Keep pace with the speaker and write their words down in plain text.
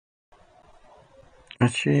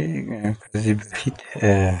እሺ ከዚህ በፊት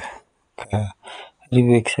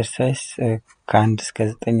ከሪቪው ኤክሰርሳይዝ ከ1 እስከ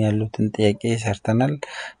 9 ያሉትን ጥያቄ ሰርተናል።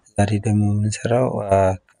 ዛሬ ደግሞ የምንሰራው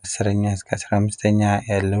ከ10ኛ እስከ 15ኛ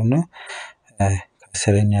ያለው ነው።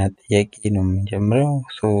 ከ10ኛ ጥያቄ ነው የምንጀምረው።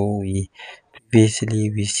 so previously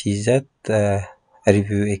we see that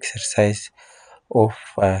review exercise of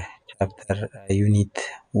chapter unit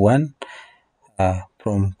 1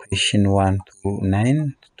 from question 1 to 9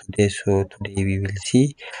 today. So today we will see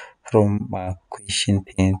from question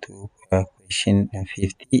 10 to question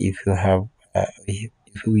 50. If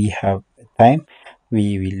we have time, we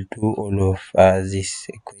will do all of this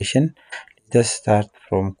question. Let us start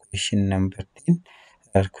from question number 10.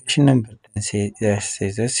 Question number 10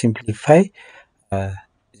 says simplify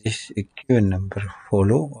this given number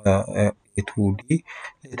follow. It would be,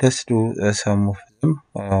 let us do some of them.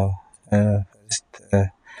 First,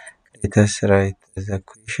 let us write the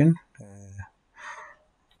question.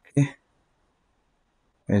 Okay.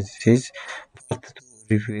 This is part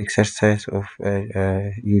 2 review exercise of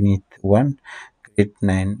unit 1, grade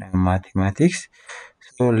 9 mathematics.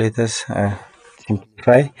 So let us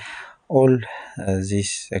simplify all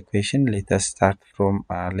this equation. Let us start from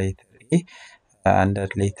letter A. Under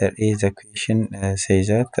letter A, the question says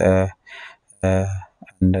that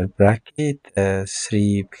under bracket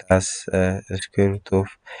 3 plus square root of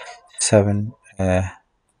 7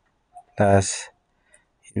 plus,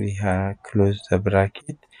 here we have close the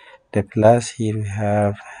bracket, the plus, here we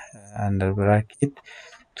have under bracket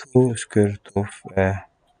 2 square root of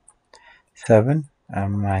 7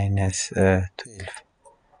 minus 12.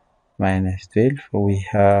 We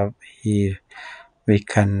have here, we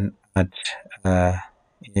can add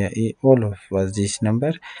all of this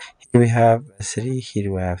number. Here we have 3, here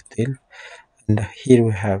we have 12, and here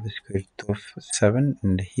we have square root of 7,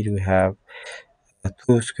 and here we have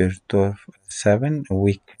 2 square root of 7.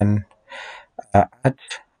 We can add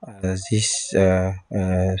this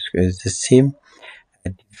the same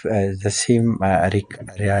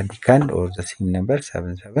radicand or the same number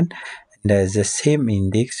 7 and the same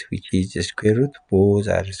index, which is the square root. Both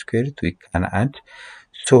are square root. We can add.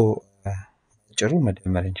 So ጭሩ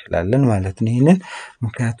መደመር እንችላለን ማለት ነው። ይሄንን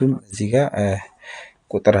ምክንያቱም እዚህ ጋር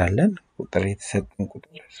ቁጥር አለን። ቁጥር የተሰጠን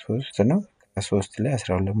ቁጥር 3 ነው። ከ3 ላይ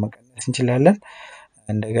 12 መቀነስ እንችላለን።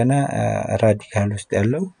 እንደገና ራዲካል ውስጥ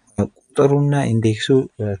ያለው ቁጥሩና ኢንዴክሱ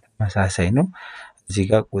ተመሳሳይ ነው። እዚህ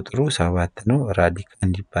ጋር ቁጥሩ 7 ነው።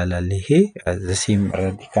 ራዲካንድ ይባላል። ይሄ ዘሴም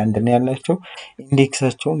ራዲካንድ ነው ያላቸው።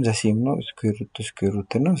 ኢንዴክሳቸውም ዘሴም ነው። ስኩዌር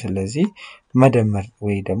ሩት ነው። ስለዚህ መደመር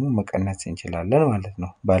ወይ ደግሞ መቀነስ እንችላለን ማለት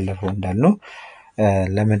ነው። ባለፈው እንዳልነው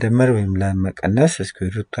ለመደመር ወይም ለመቀነስ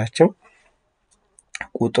ስኩዌር ሩታቸው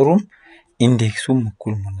ቁጥሩም ኢንዴክሱም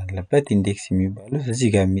እኩል መሆን አለበት። ኢንዴክስ የሚባሉት እዚህ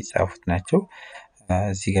ጋር የሚጻፉት ናቸው።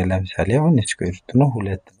 እዚህ ጋር ለምሳሌ አሁን ስኩዌር ሩት ነው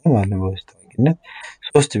 2 ነው ማለት ነው። በውስጣዊነት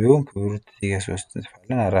 3 ቢሆን ክብሩት እዚህ ጋር 3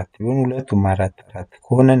 እንጽፋለን። 4 ቢሆን ሁለቱም 4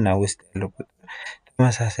 ከሆነና ውስጥ ያለው ቁጥር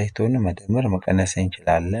ተመሳሳይ ከሆነ መደመር መቀነስ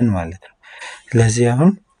እንችላለን ማለት ነው። ስለዚህ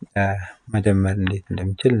አሁን መደመር እንዴት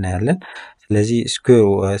እንደምንችል እናያለን። ስለዚህ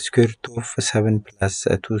ስኩዌር ሩት ኦፍ 7 plus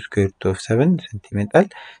 2 ስኩዌር ሩት ኦፍ 7 ስንት ይመጣል?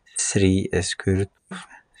 3 ስኩዌር ሩት ኦፍ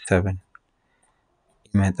 7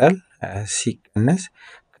 ይመጣል። ሲቀነስ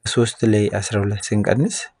ከ3 ላይ 12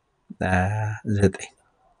 ስንቀንስ 9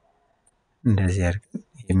 እንደዚህ አድርገን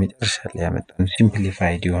የመጨረሻ ላይ ያመጣን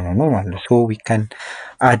ሲምፕሊፋይድ የሆነው ነው ማለት ነው። so we can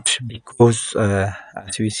add because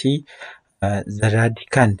as we see the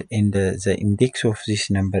radicand and the index of this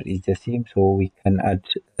number is the same, so we can add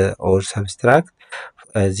or subtract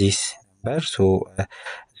this number. So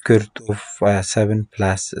square root of 7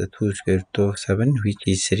 plus 2 square root of 7, which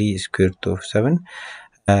is 3 square root of 7,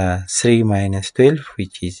 3 minus 12,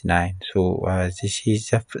 which is 9. So this is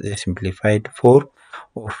the simplified form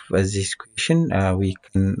of this question. We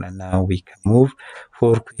can move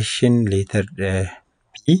for question letter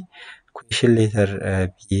B. Question letter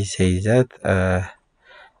B says that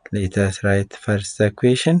let us write first the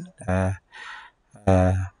question.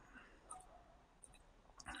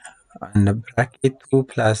 And the bracket 2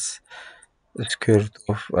 plus square root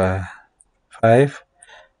of 5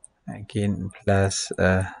 again plus 2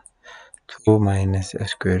 minus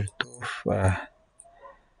square root of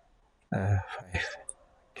 5.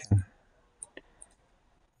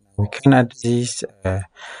 We can add this.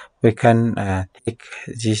 We can take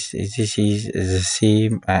this is the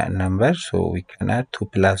same number, so we can add 2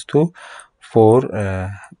 plus 2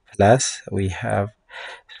 4 plus we have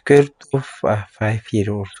square root of 5 here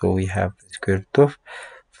also. We have square root of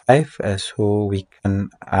 5, so we can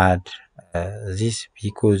add this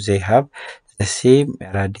because they have the same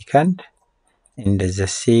radicand in the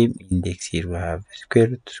same index. Here we have square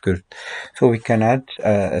root. So we can add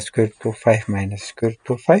square root of 5 minus square root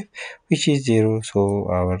of 5, which is 0. So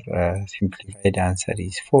our simplified answer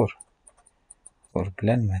is 4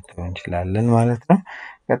 ብለን መተው እንችላለን ማለት ነው።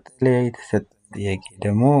 ቀጥሎ የተሰጠን ጥያቄ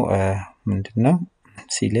ደግሞ ምንድን ነው?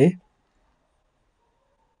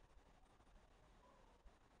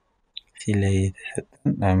 ላይ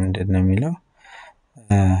የተሰጠን ምንድን ነው የሚለው?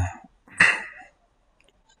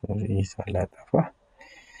 ሳላጠፋ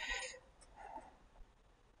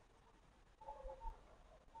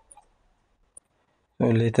So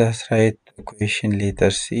let us write question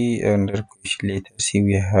letter C. Under question letter C,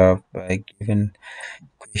 we have given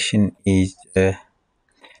question is 2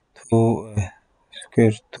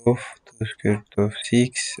 square root of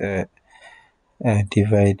 6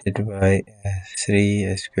 divided by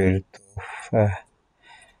 3 square root of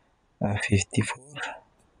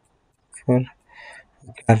 54.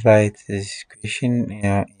 We can write this question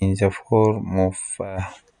in the form of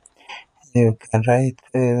you can write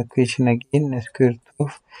the question again, square root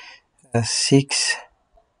of 6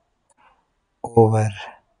 over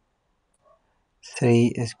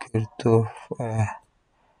 3 square root of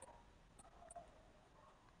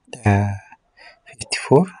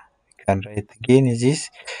 54. We can write again this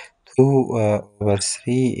 2 over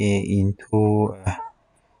 3 into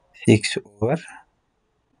 6 over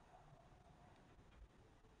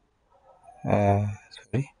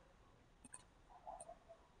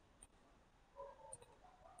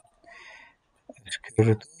square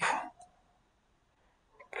root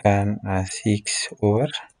of 6 over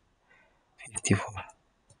 54.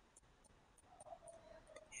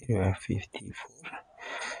 Here we have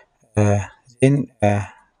 54. Then 2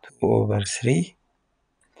 over 3.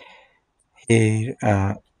 Here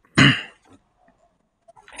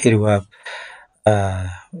here we have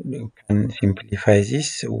we can simplify this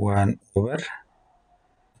 1 over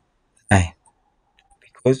 9,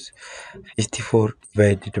 because 54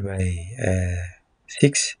 divided by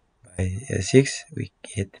 6 we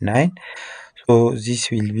get 9. So this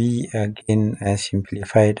will be again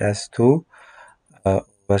simplified as 2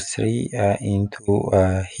 over 3 into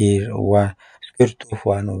here 1 square root of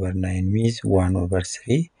 1 over 9 means 1 over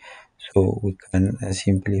 3. So we can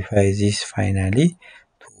simplify this finally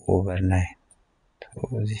 2 over 9. So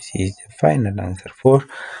this is the final answer for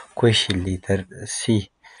question letter C.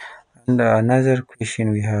 And another question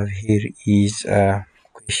we have here is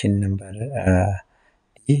question number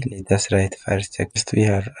D. Let us write first. We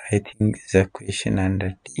are writing the question under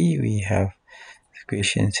D. We have the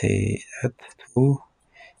question say that 2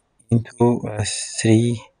 into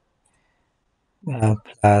 3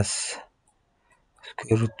 plus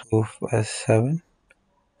square root of 7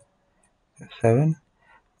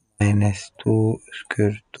 minus 2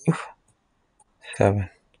 square root of 7.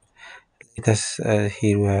 Let us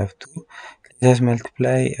here we have 2. Let us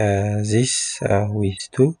multiply this with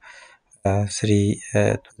 2.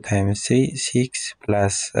 2 times 3, 6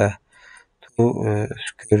 plus 2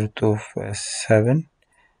 square root of 7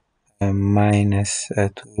 minus 2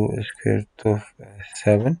 square root of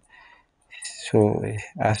 7. So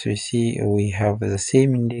as we see, we have the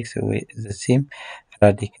same index with the same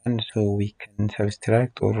radical, so we can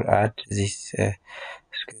subtract or add this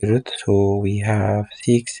square root. So we have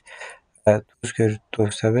 6 2 square root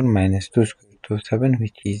of 7 minus 2 square root of 7,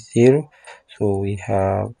 which is 0. So we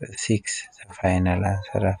have 6, the final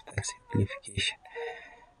answer after simplification.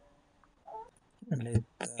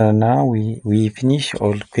 Now we finish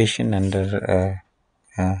all question under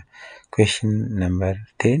question number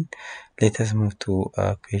 10. Let us move to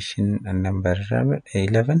question number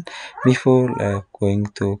 11. Before going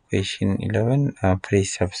to question 11,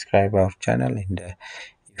 please subscribe our channel, and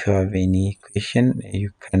if you have any question,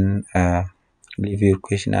 you can leave your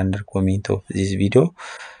question under comment of this video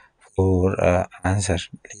for answer.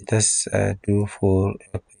 Let us do for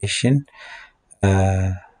question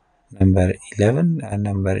number 11.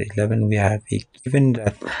 Number 11, we have given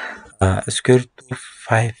that square root of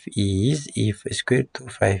 5 is, if square root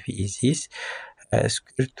of 5 is this,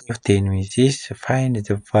 square root of 10 is this, find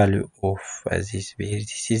the value of this.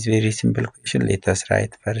 This is very simple question. Let us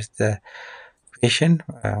write first the question.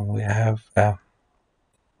 We have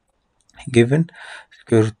given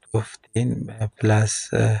square root of 10 plus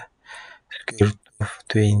square root of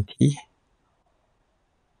 20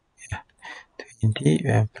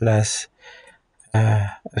 plus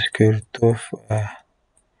square root of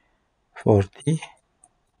 40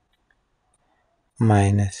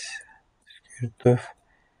 minus square root of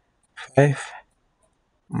 5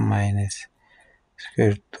 minus square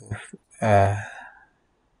root of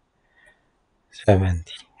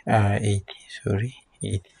 80.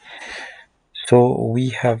 So we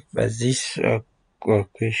have this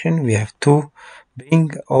question. We have to bring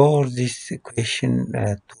all this question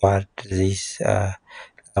toward this.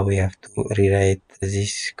 We have to rewrite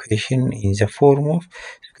this question in the form of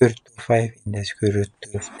square root of 5 in the square root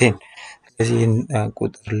of 10. ስለዚህን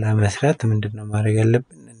ቁጥር ለመስራት ምንድነው ማድረግ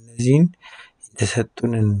ያለብን? እነዚህን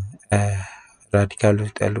የተሰጡንን ራዲካል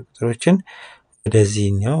ውስጥ ያሉ ቁጥሮችን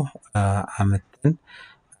ወደዚህኛው አመጣን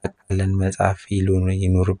አቃለን መጻፍ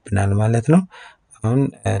ይኖርብናል ማለት ነው። አሁን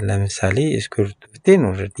ለምሳሌ ስኩዌር ሩት ኦፍ 10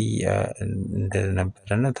 ኦልሬዲ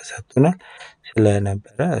እንደነበረና ተሰጥቶናል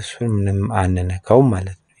ስለነበረ እሱን ምንም አንነካውም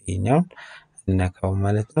ማለት ነው። ይሄኛውን እንነካው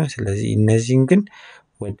ማለት ነው። ስለዚህ እነዚህን ግን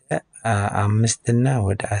ወደ 5 እና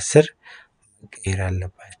ወደ 10 መቀየር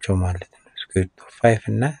አለባቸው ማለት ነው። ስኩዌር ሩት ኦፍ 5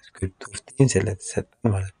 እና ስኩዌር ሩት ኦፍ 10 ስለተሰጠን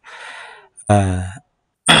ማለት ነው።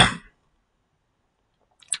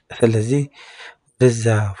 ስለዚህ በዛ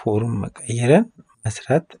ፎርም መቀየረን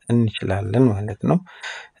መስራት እንችላለን ማለት ነው።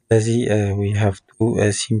 ስለዚህ we have to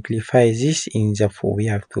simplify this in the form, we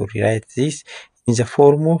have to rewrite this in the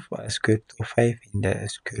form of square root of 5 in the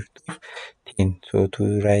square root of 10. So to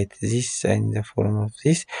write this in the form of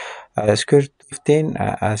this square root of 10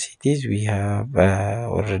 as it is, we have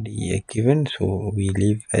already given, so we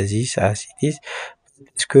leave this as it is.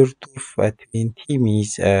 Square root of 20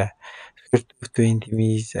 means square root of 20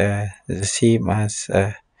 means the same as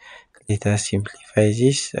let us simplify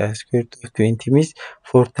this. Square root of 20 means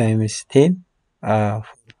 4 times 10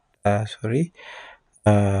 sorry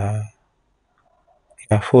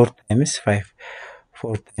 4 times 5.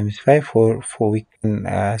 4 times 5, 4 we can,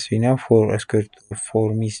 as we know, 4 square root of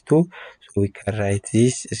 4 means 2, so we can write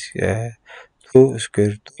this 2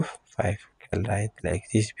 square root of 5. We can write like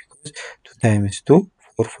this because 2 times 2,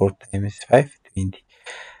 4 times 5, 20.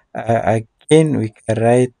 Again, we can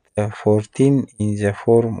write 14 in the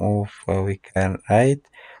form of, we can write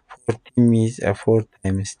 14 means 4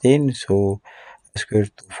 times 10, so square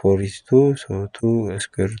root of 4 is 2, so 2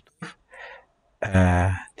 square root of 10.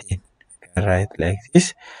 We can write like this.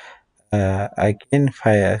 Again,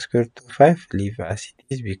 5 square root of 5, leave as it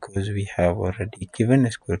is because we have already given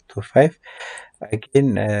a square root of 5. Again,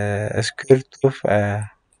 square root of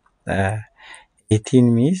 18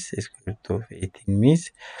 means, square root of 18 means,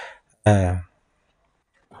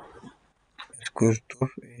 square root of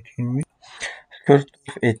 18 means, square root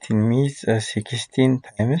of 18 means 16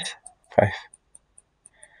 times 5.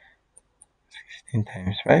 16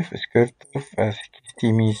 times 5. Square root of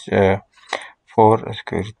 60 means 4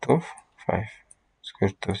 square root of 5.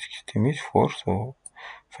 Square root of 60 means 4, so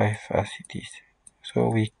 5 as it is. So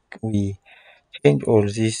we change all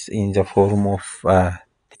this in the form of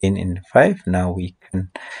 10 and 5. Now we can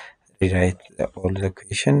rewrite all the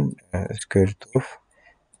equation. Square root of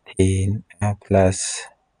 10 plus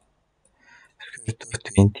square root of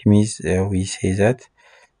 20 means we say that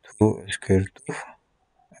 2 square root of 5.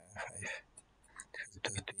 Square root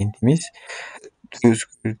of 20 means 2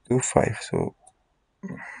 square root of 5. So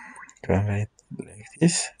you can write like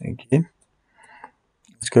this again.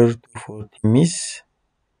 Square root of 40 means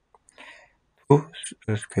 2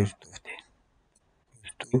 square root of 10.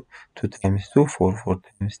 2 times 2, 4, 4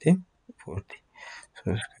 times 10, 40. So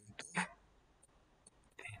square root of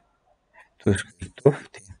 10. 2 square root of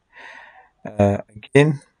 10.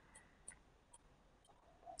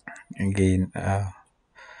 Again,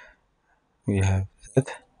 we have that.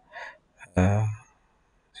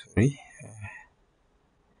 Sorry,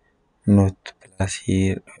 not plus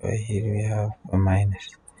here. Here we have a minus.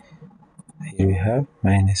 Here we have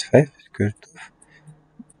minus 5 square root of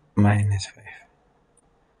minus 5.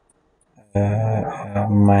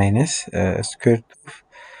 Minus square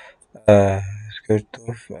root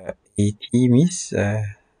of 80 means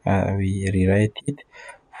we rewrite it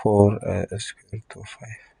for square root of 5.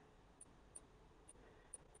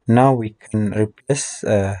 Now we can replace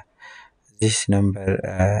this number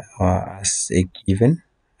as a given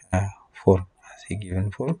form. As a given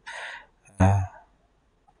form,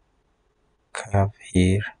 have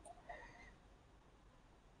here,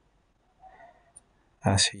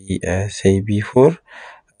 as we say before,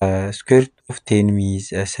 square root of 10 means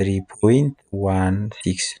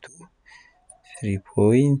 3.162.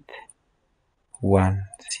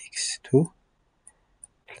 3.162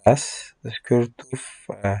 plus the square root of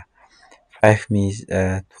 5 means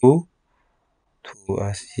 2. 2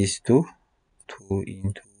 as is 2. 2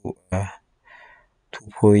 into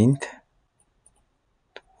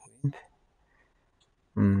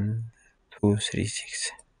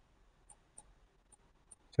 2.236.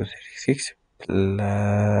 236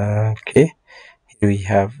 okay. Here we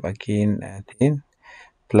have again 10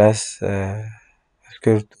 plus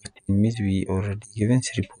square root of 10 means we already given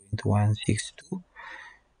 2.162.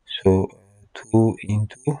 So 2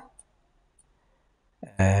 into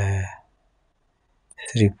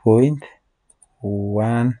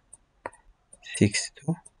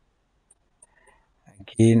 3.162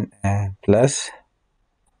 again, plus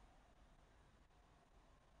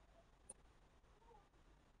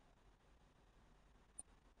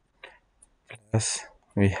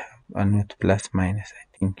we have not plus minus, I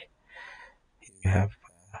think we have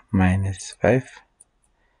minus 5,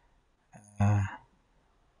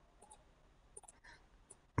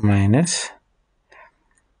 minus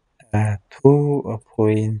 2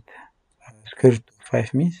 point square root of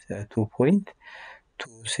 5 means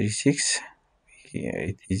 2.236. Here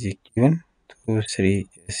it is given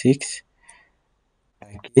 236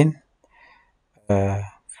 again, 4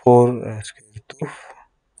 square root of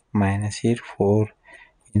minus here 4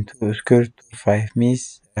 into square root of 5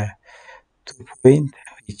 means 2 point,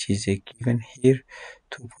 which is given here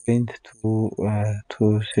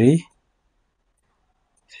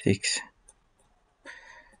 2.236.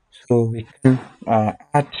 So we can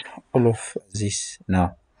add all of this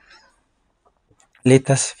now. Let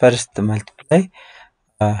us first multiply.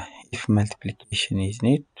 If multiplication is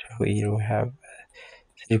needed, here we have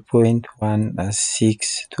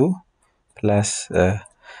 3.162 plus, when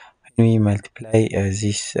we multiply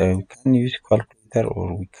this, we can use calculator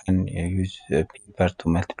or we can use paper to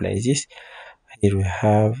multiply this. Here we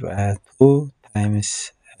have 2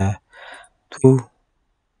 times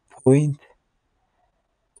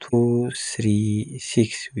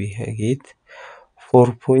 2.236, we get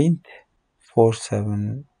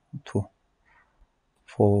 4.472.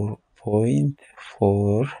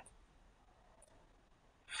 4.472.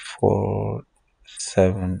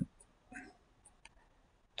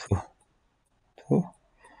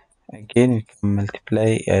 Again, we can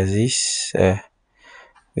multiply this,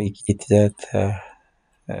 we get that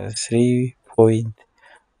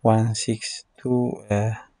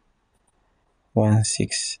 3.162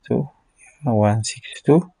 162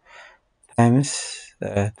 times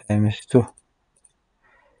 2,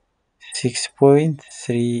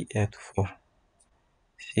 6.324.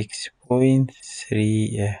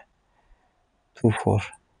 6.324.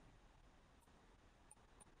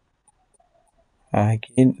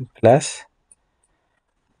 Again plus,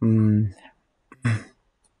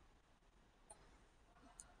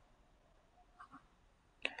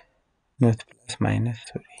 not plus, minus,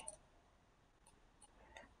 sorry.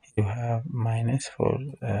 You have minus for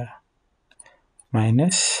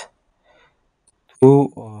minus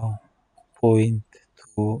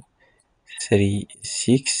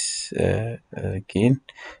 2.236. Again,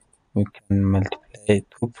 we can multiply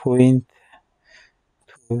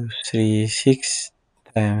 2.236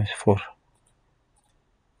 times 4.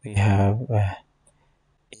 We have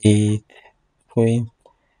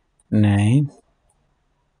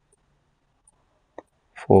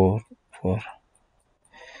 8.944.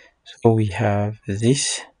 So we have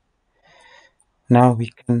this. Now we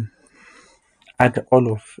can add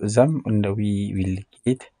all of them and we will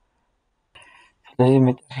get. ስለዚህ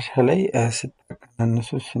መጨረሻ ላይ ስትቀናንሱ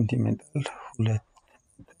ስንት ይመጣል?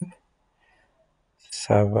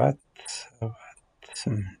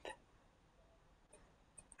 2.778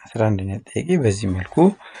 11ኛ ጥያቄ በዚህ መልኩ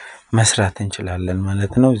መስራት እንችላለን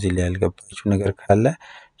ማለት ነው። እዚህ ላይ ያልገባችሁ ነገር ካለ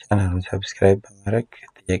ቻናሉን ሰብስክራይብ በማድረግ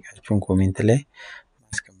ጥያቄያችሁን ኮሜንት ላይ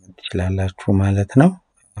ማስቀመጥ ትችላላችሁ ማለት ነው።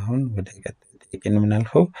 አሁን ወደ ቀጣዩ ጥያቄ ነው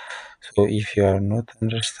የምናልፈው። So if you are not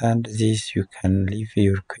understand this, you can leave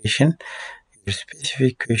your question, your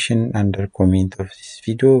specific question under comment of this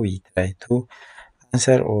video. We try to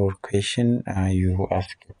answer or question you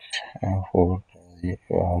asked for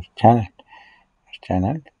our channel.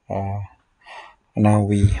 Now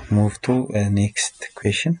we move to next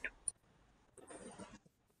question.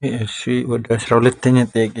 እሺ ወደ 12ኛ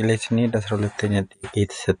ጥያቄ ላይ ስንሄድ 12ኛ ጥያቄ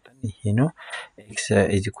የተሰጠን ይሄ ነው። x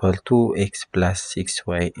is equal to x plus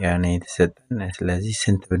 6y ነው የተሰጠን። ስለዚህ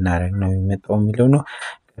ስንት ብናደርግ ነው የሚመጣው የሚለው ነው።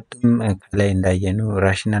 ቅድም ከላይ እንዳየነው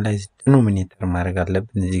ራሽናላይዝ ዲኖሚኔተር ማድረግ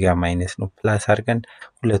አለብን። እዚህ ጋር ማይነስ ነው፣ ፕላስ አድርገን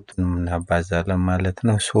ሁለቱንም እናባዛለን ማለት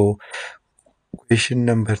ነው። ሶ question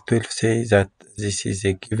number 12 says that this is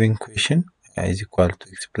a given question is equal to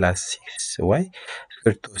x plus 6y square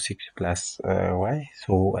root of 6 plus y.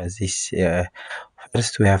 So this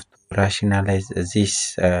first we have to rationalize this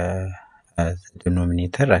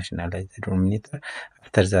denominator, rationalize the denominator.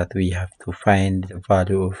 After that we have to find the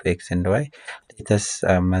value of x and y. Let us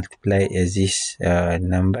multiply this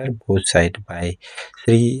number both side by 3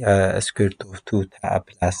 square root of 2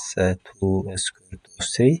 plus 2 square root of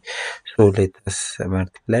 3. So let us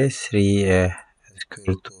multiply 3 square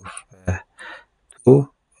root of 2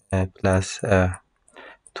 plus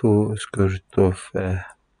 2 square root of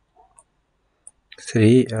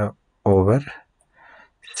 3 over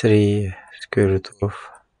 3 square root of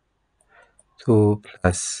 2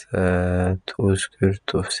 plus 2 square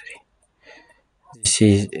root of 3. This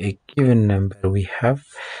is a given number we have.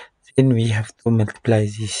 Then we have to multiply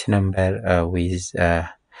this number with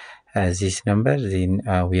this number. Then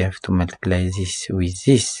we have to multiply this with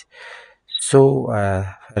this. So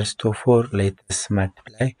first of all, let us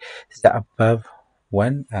multiply the above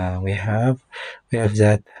one. We have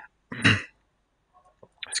that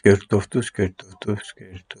square root of 2, square root of 2,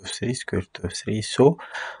 square root of 3, square root of 3. So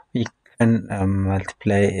we can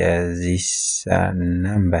multiply this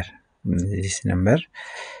number.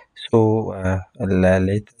 So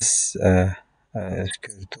let us square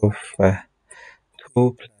root of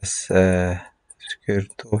 2 plus square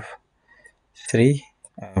root of 3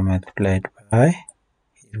 multiplied by,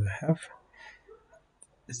 here we have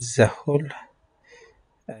the whole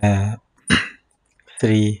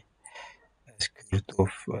 3 square root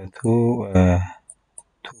of 2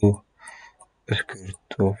 square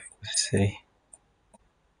root of 3.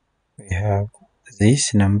 We have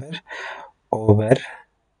this number over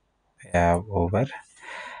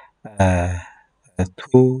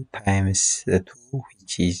 2 times 2,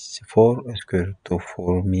 which is 4. Square root of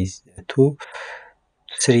 4 means 2.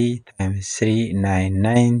 3 times 3, 9.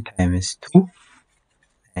 9 times 2.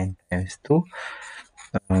 9 times 2.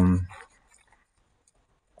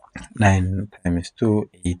 9 times 2,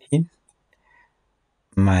 18.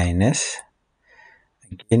 Minus,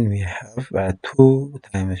 again we have 2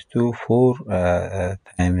 times 2, 4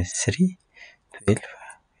 times 3, 12,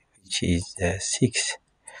 which is 6.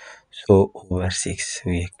 So over 6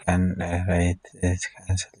 we can write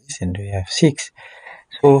cancel this, and we have 6.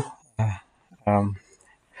 So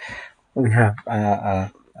we have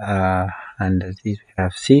under this we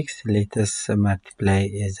have 6. Let us multiply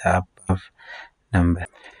the above number.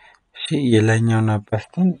 የላይኛውን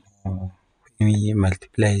አባዝተን when we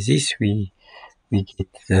multiply this we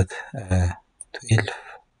get that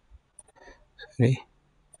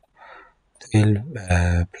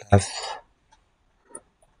 12 plus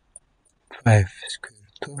 5 square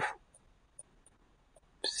root of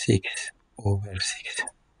 6 over 6.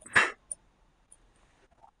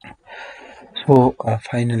 So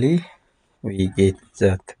finally we get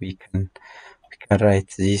that we can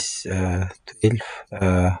write this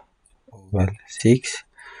 12 over 6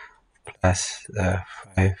 plus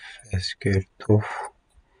 5 square root of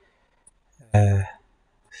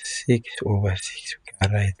 6 over 6. We can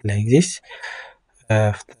write like this.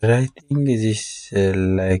 After writing this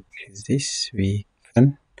like this, we can,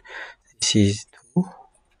 this is 2,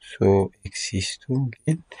 so x is 2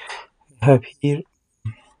 again. We have here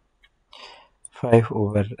 5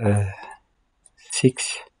 over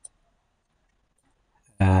 6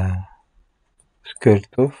 square root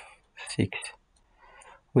of 6.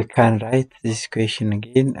 We can write this equation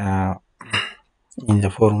again in the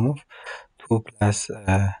form of 2 plus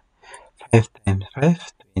 5 times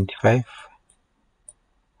 5, 25.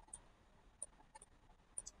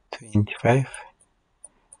 25,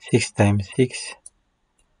 6 times 6,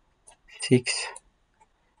 6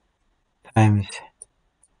 times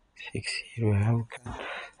 6. Here we have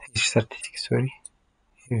 36, sorry.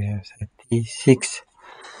 Here we have 36.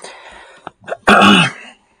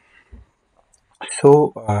 So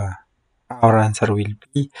our answer will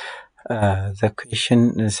be, the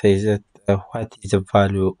question says that what is the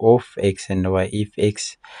value of x and y if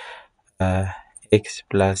x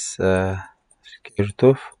plus square root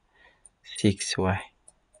of 6y.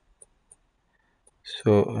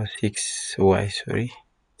 So 6y, sorry.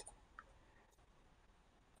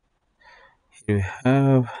 Here we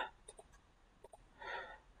have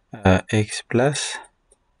x plus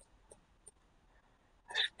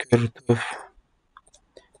square root of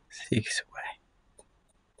 6y.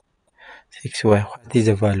 6y, what is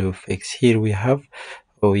the value of x? Here we have,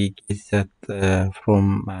 we get that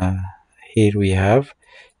from here we have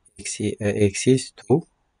x is 2,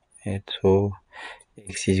 and so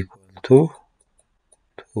x is equal to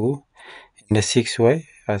 2, and the 6y,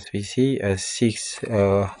 as we see, as 6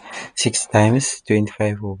 times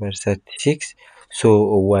 25 over 36,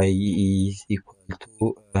 so y is equal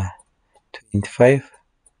to 25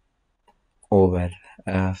 over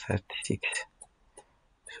 36.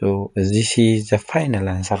 So this is the final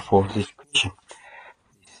answer for this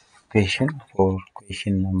question for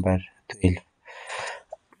question number 12.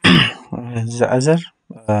 The other,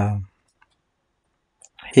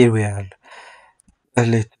 here we are.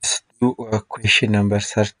 Let's do question number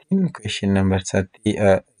 13. Question number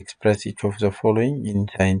 30, express each of the following in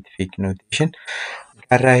scientific notation.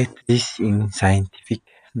 Write this in scientific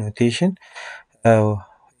notation. When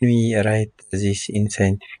we write this in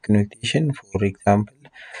scientific notation, for example,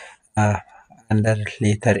 under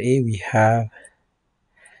letter A we have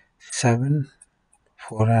 7,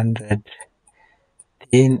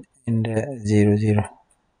 410 and 00.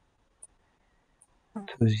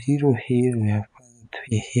 To 0 here we have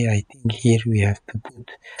here, I think here we have to put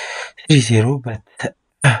 30, but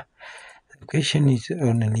the question is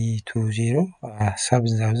only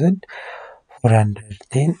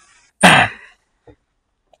 7,410.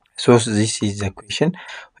 So this is the question.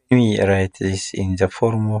 When we write this in the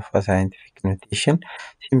form of a scientific notation,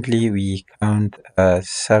 simply we count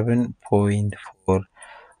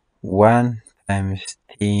 7.41 times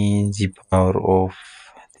 10 the power of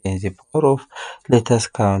 10 the power of. Let us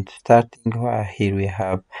count starting here we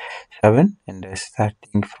have 7, and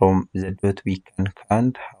starting from the dot we can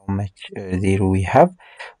count how much 0 we have.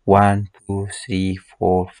 1, 2, 3,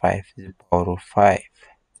 4, 5 the power of 5.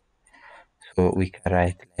 So we can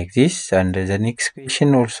write like this. And the next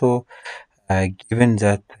question also, given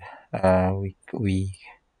that we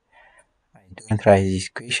I don't write this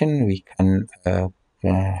question, we can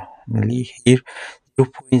only here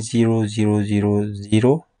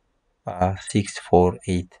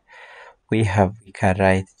 0.0000648. We can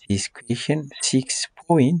write this question 6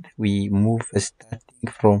 point. We move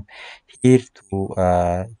starting from here to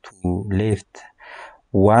left.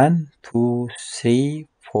 1, 2, 3,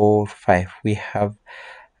 4, 5. We have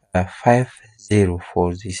 5 0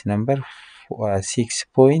 for this number. 6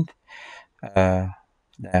 point 4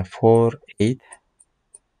 8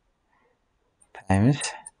 times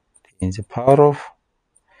 10 the power of.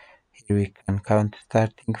 Here we can count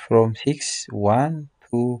starting from 6. 1,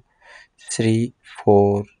 2, 3,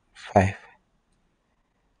 4, 5.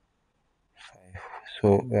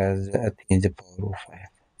 So that in the power of 5.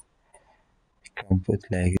 We can put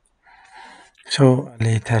like this. So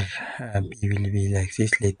later B will be like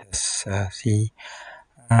this. Let us see.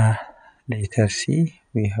 Letter C,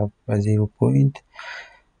 we have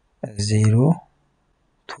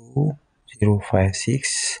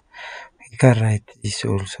 0.02056. We can write this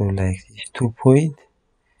also like this.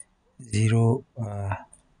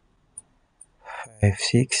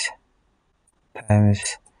 2.056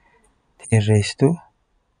 times 10 raised to,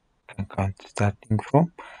 can count starting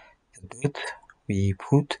from the dot. We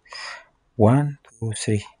put 1, 2,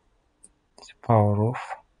 3. The power of.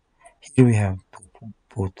 Here we have to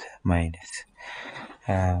put minus.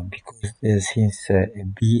 Because since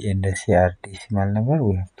B and C are decimal number,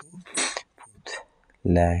 we have to put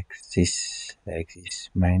like this,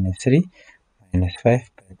 minus 3, minus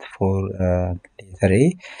 5. But for letter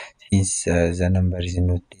A, since the number is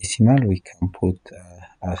not decimal, we can put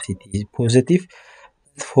as it is positive.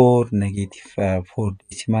 But for negative, for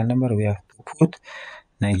decimal number, we have to put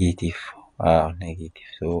negative.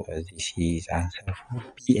 So this is answer for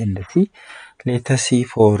B and C. Let us see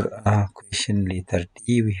for question letter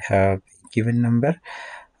D. We have a given number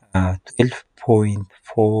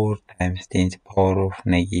 12.4 times 10 to the power of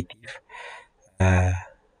negative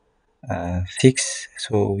 6.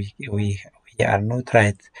 So we are not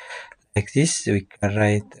right like this. We can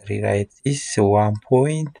rewrite this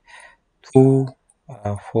 1.24 10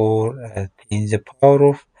 to the power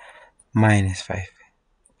of minus 5,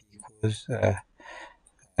 because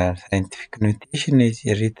scientific notation is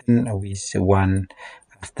written with 1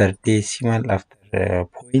 after decimal. After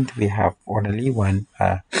point we have only 1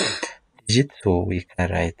 digit, so we can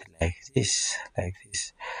write like this.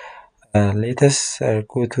 Let us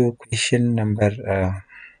go to question number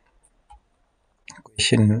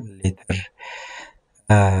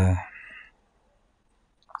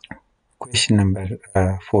question number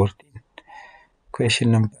 14.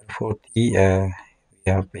 Question number 40, we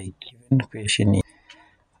have a given question.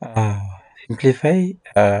 Simplify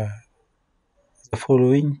the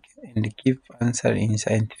following and give answer in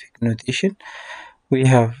scientific notation. We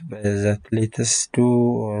have that. Let us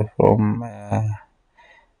do from A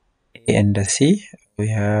and C. We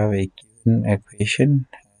have a given equation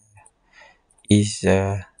is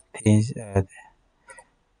 10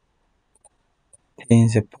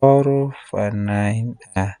 the power of 9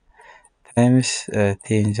 times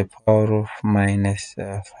 10 the power of minus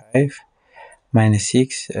 5 minus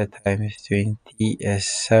 6 times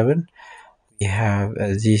 27. We have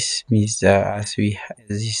this means as we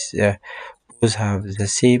this both have the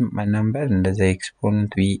same number, and the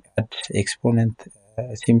exponent we add exponent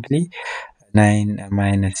simply 9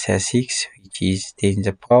 minus 6, which is 10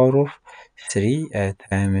 the power of 3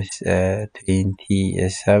 times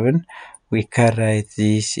 27. We can write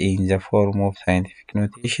this in the form of scientific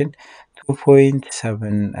notation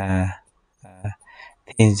 2.7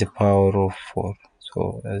 10 the power of 4.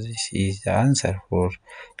 So this is the answer for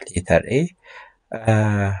letter A.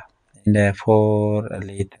 And for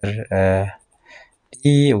letter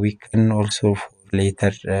D, we can also for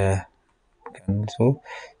letter can also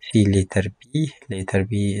see letter B. Letter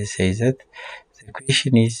B says that the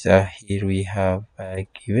question is here we have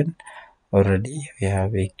given already. We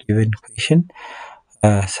have a given question.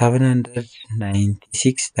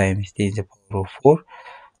 796 times 10 to the power of 4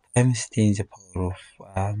 times 10 to the power of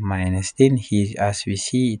minus 10. Here, as we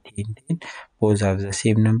see, 10, 10, both have the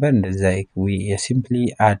same number, and we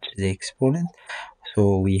simply add the exponent.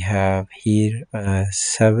 So we have here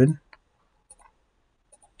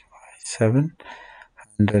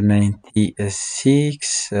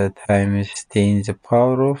 796 times 10 to the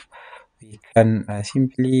power of. We can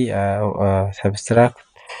simply subtract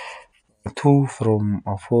 2 from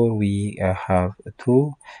 4. We have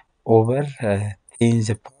 2 over 10 to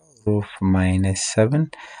the power of minus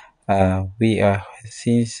 7. We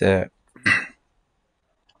since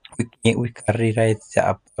we can rewrite the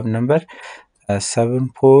above number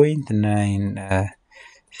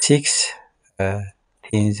 7.96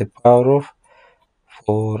 10 to the power of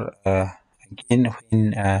 4 again when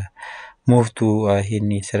move to ይህን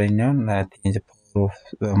የስረኛውን 10 to the power of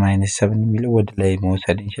minus 7 የሚለው ወደ ላይ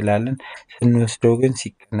መውሰድ እንችላለን። ስንወስደው ግን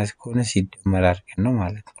ሲቀነስ ከሆነ ሲደመር አድርገን ነው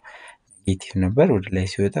ማለት ነው። ኔጌቲቭ ነበር ወደ ላይ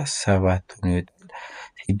ሲወጣ 7 ሆኖ ይወጣል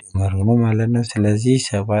ሲደመር ሆኖ ማለት ነው። ስለዚህ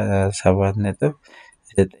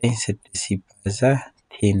 7.96 ሲባዛ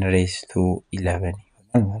 10 ሬዝ ቱ 11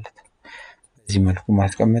 ይሆናል ማለት ነው። በዚህ መልኩ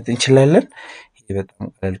ማስቀመጥ እንችላለን። ይሄ በጣም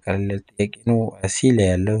ቀላል ጥያቄ ነው። ሲ ላይ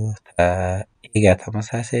ያለው ኤ ጋር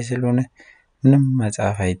ተመሳሳይ ስለሆነ ምንም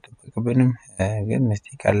መጻፍ አይጠበቅብንም። ግን እስቲ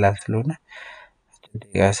ቀላል ስለሆነ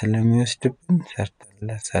ደቂቃ ስለሚወስድብን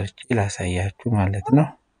ሰርቼ ላሳያችሁ ማለት ነው።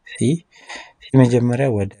 ሲ መጀመሪያ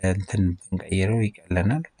ወደ እንትን ብንቀይረው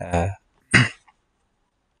ይቀለናል።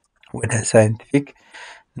 ወደ ሳይንቲፊክ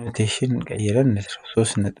ኖቴሽን ቀይረን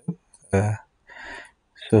 3.2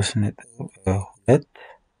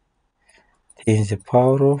 10 the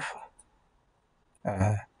power of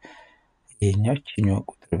ይሄኛው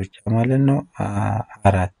ቁጥር ብቻ ማለት ነው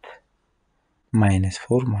 4 ማይነስ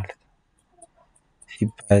 4 ማለት ነው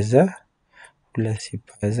ሲባዛ 2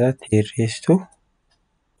 ሲባዛ 10 raised to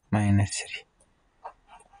minus 3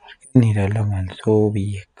 እንሄዳለን ማለት ነው።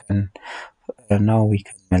 now we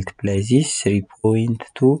can multiply this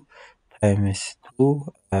 3.2 times 2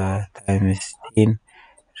 times 10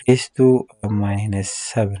 raised to minus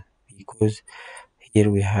 7 because here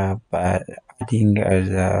we have adding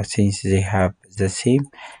since they have the same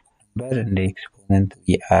number and the exponent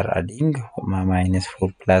we are adding minus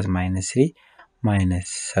 4 plus minus 3 minus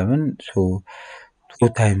 7. So 2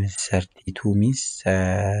 times 32 means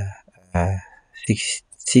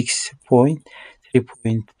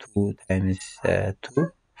 3.2 times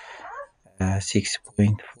 2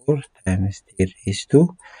 6.4 times 10 raised to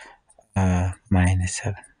minus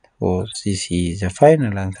 7. So this is the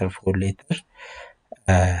final answer for letter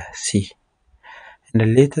C. And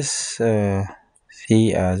let us see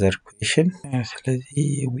other question.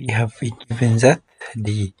 We have given that d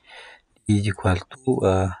is equal to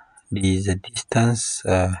d is the distance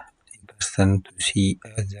person to see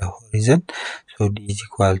the horizon. So d is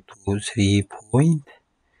equal to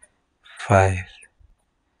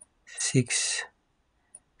 3.56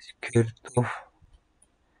 square root of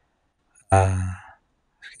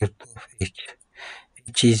h.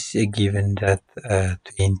 H is given that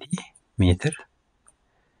 20 meter.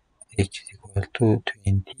 H is equal to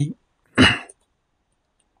 20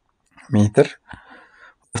 meter.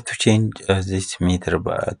 We have to change this meter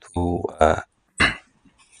to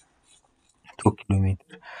 2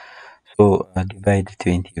 kilometer. So divide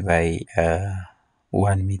 20 by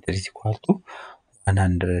 1 meter is equal to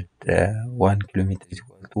 100. 1 kilometer is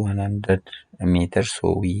equal to 100 meters. So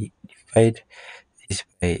we divide this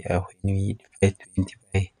by when we divide 20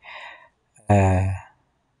 by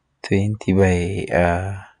 20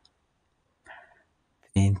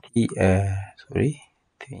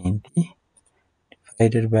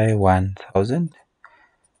 divided by 1000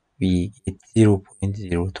 we get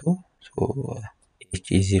 0.02. So h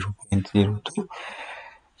is 0.02.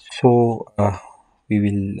 So we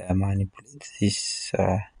will manipulate this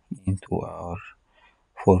into our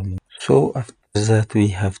formula. So after that we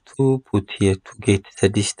have to put here to get the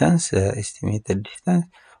distance, estimated distance.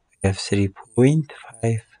 We have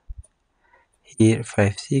 3.5 here,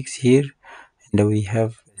 56 here, and we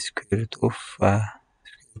have square root of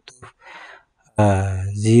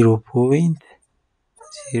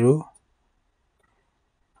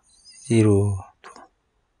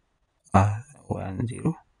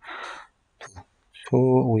 0.002. So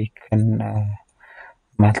we can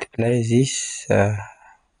multiply this,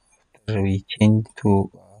 we change to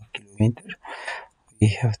kilometer. We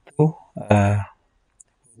have to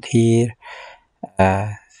put here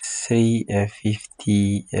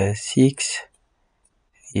 356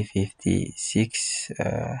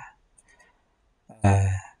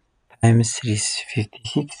 times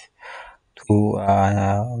 356 to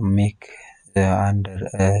make under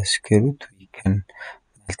square root. We can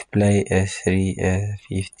multiply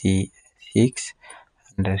 356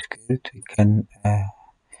 under square root. We can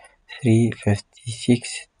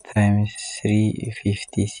 356 times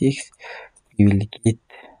 356. We will get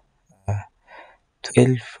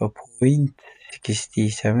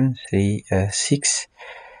 12.6736.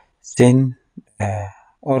 Then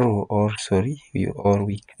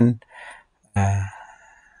we can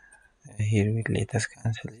here let us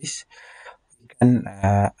cancel this. We can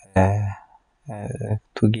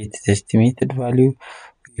to get the estimated value,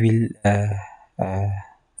 we will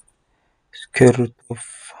square root of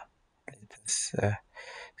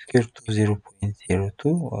square root of 0.02.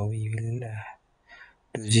 We will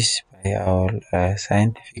do this by our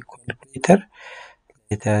scientific calculator.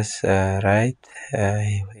 Let us write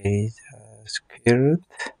where is square root.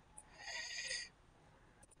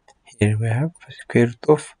 Here we have square root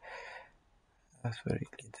of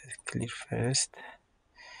let us clear first.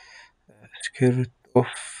 Square root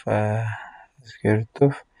of 0.02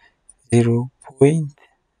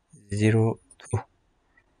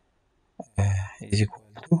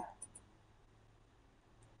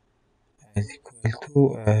 is equal to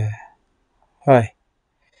y.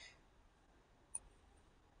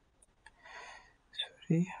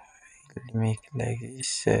 Let me make like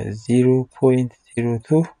this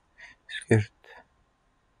 0.02 square root.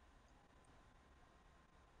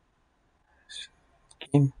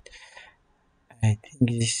 Again, I think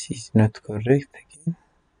this is not correct again.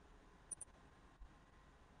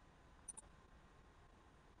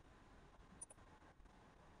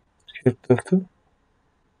 Square root of 2.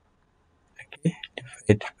 Okay,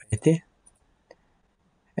 divided by 10.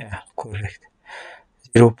 Yeah, correct.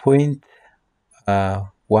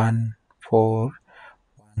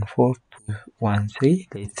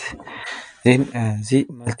 0.141413. Then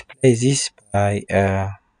multiply this by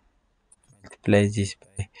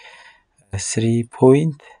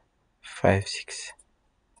 3.56.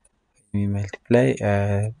 We multiply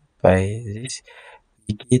by this,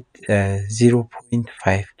 we get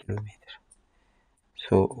 0.5 kilometer.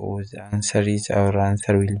 So the answer is, our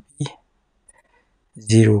answer will be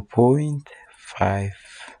 0.5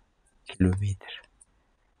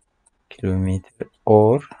 kilometer,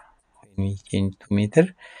 or when we change to meter,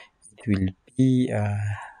 it will be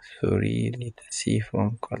let us see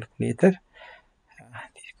from calculator.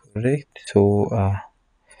 It is correct. So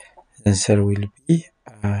the answer will be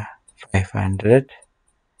 500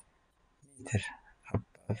 meter.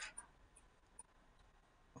 Above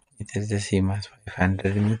it is the same as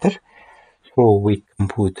 500 meter. So we can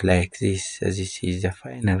put like this. This is the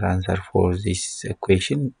final answer for this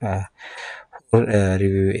equation. For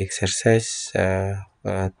review exercise,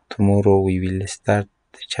 tomorrow we will start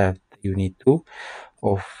chapter unit 2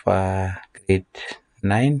 of grade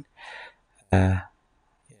 9.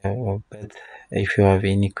 But if you have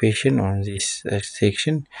any question on this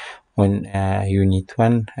section on unit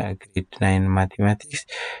 1 grade 9 mathematics,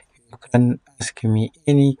 you can ask me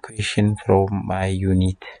any question from my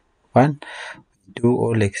unit 1. Do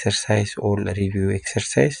all exercise, all review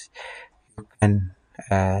exercise. You can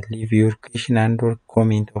leave your question and or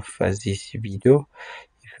comment of this video.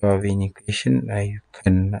 If you have any question, you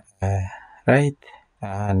can write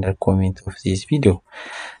under comment of this video.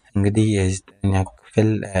 እንግዲህ የዘጠነኛ ክፍል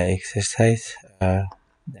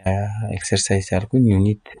ኤክሰርሳይዝ አድርጉኝ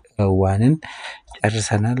ዩኒት ዋንን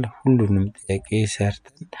ጨርሰናል። ሁሉንም ጥያቄ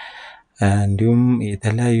ሰርተን እንዲሁም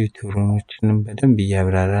የተለያዩ ቲዎረሞችንም በደንብ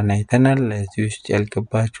እያብራራን አይተናል። እዚህ ውስጥ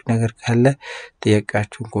ያልገባችሁ ነገር ካለ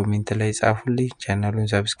ጥያቄያችሁን ኮሜንት ላይ ጻፉልኝ። ቻናሉን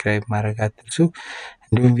ሰብስክራይብ ማድረግ አትርሱ።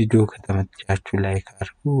 እንዲሁም ቪዲዮ ከተመቻችሁ ላይክ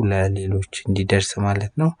አድርጉ፣ ለሌሎች እንዲደርስ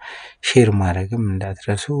ማለት ነው። ሼር ማድረግም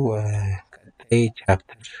እንዳትረሱ። ቀጣይ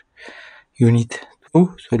ቻፕተር ዩኒት 2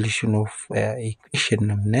 ሶሉሽን ኦፍ ኢኩዌሽን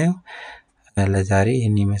ነው የምናየው። ለዛሬ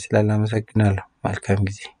ይህን ይመስላል። አመሰግናለሁ። መልካም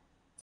ጊዜ